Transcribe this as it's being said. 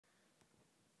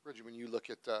Reggie, when you look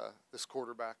at this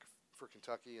quarterback for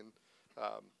Kentucky and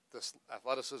this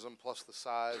athleticism plus the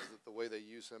size, the way they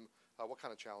use him, what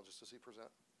kind of challenges does he present?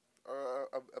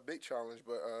 A big challenge,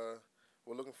 but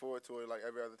we're looking forward to it like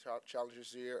every other challenge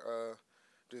this year.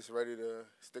 Just ready to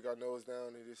stick our nose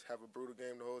down and just have a brutal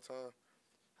game the whole time.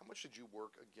 How much did you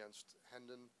work against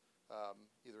Hendon,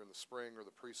 either in the spring or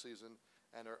the preseason?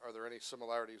 And are there any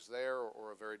similarities there,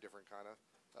 or a very different kind of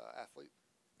athlete?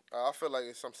 I feel like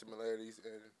there's some similarities,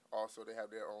 and also they have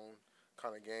their own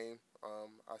kind of game.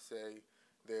 I say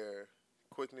their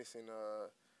quickness and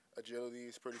agility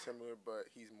is pretty similar,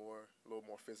 but he's a little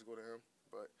more physical than him.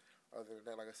 But other than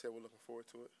that, like I said, we're looking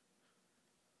forward to it.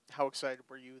 How excited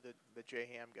were you that Jay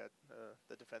Ham got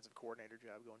the defensive coordinator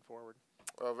job going forward?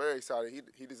 Very excited.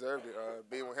 He deserved it.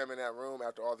 Being with him in that room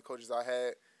after all the coaches I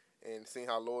had, and seeing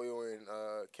how loyal and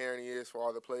caring he is for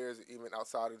all the players, even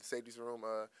outside of the safeties room,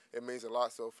 it means a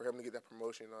lot. So for him to get that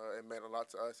promotion, it meant a lot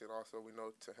to us, and also we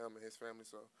know to him and his family.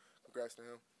 So congrats to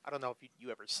him. I don't know if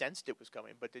you ever sensed it was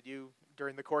coming, but did you,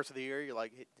 during the course of the year, you're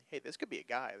like, hey, this could be a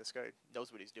guy. This guy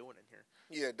knows what he's doing in here.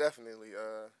 Yeah, definitely.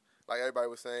 Like everybody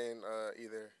was saying,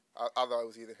 I thought it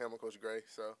was either him or Coach Gray.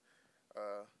 So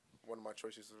one of my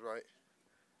choices was right.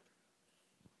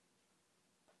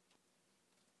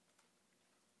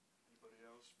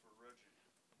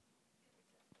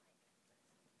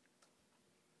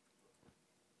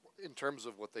 In terms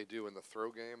of what they do in the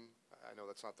throw game, I know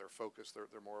that's not their focus. They're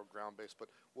more ground-based. But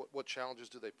what challenges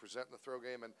do they present in the throw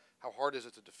game, and how hard is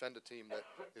it to defend a team that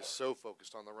is so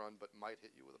focused on the run but might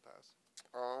hit you with a pass?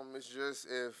 It's just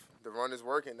if the run is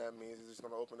working, that means it's just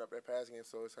going to open up their pass game.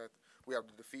 So we have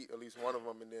to defeat at least one of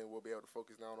them, and then we'll be able to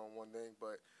focus down on one thing.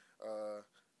 But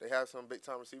they have some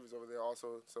big-time receivers over there,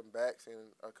 also some backs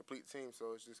and a complete team.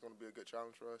 So it's just going to be a good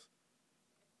challenge for us.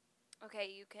 Okay,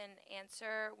 you can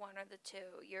answer one or the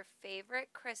two. Your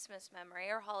favorite Christmas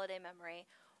memory or holiday memory,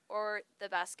 or the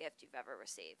best gift you've ever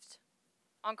received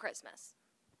on Christmas.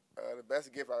 The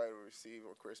best gift I ever received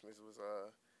on Christmas was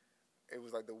it was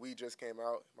like the Wii just came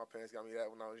out. My parents got me that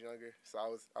when I was younger, so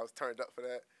I was turned up for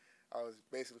that. I was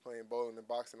basically playing bowling and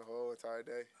boxing the whole entire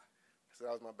day. So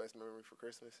that was my best memory for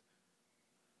Christmas.